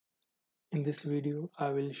In this video, I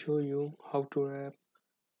will show you how to wrap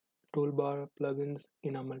toolbar plugins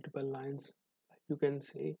in a multiple lines. You can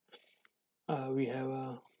see we have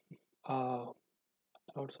a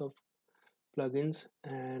lots of plugins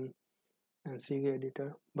and CK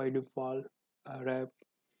Editor by default wrap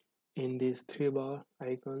in these three bar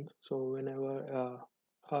icons. So whenever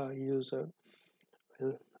a user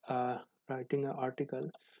will writing an article,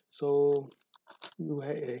 so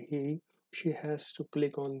he she has to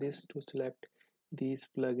click on this to select these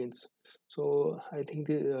plugins. So I think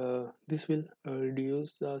this will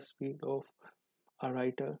reduce the speed of a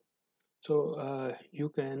writer. So uh, you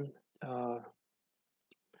can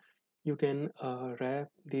wrap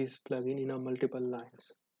this plugin in a multiple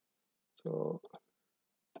lines. So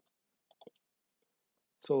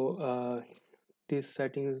so uh, this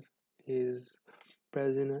settings is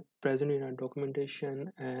present in a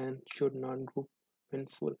documentation and should not group when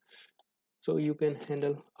full. So you can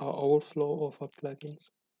handle overflow of a plugins.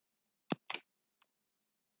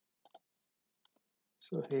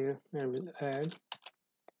 So here I will add,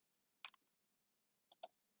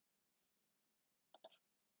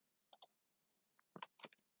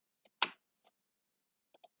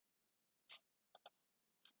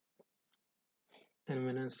 and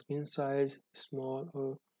when a screen size small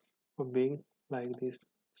or big like this,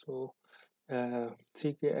 so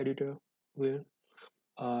CK editor will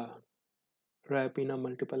uh, wrap in a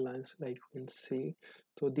multiple lines like you can see.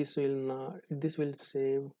 So this will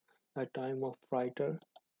save the time of writer.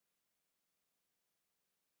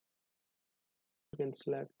 You can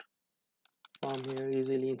select from here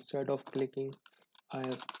easily instead of clicking I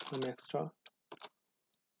have some extra.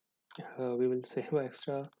 We will save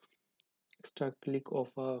extra click of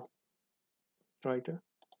a writer.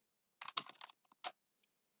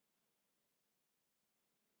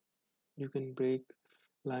 You can break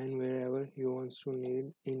line wherever you want to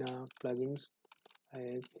need in a plugins.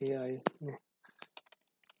 Here I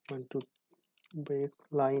want to break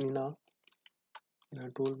line in a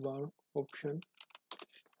toolbar option.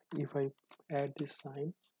 If I add this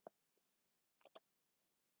sign,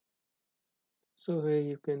 so here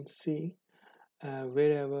you can see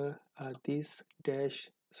wherever this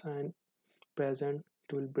dash sign present,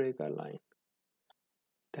 it will break a line.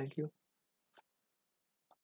 Thank you.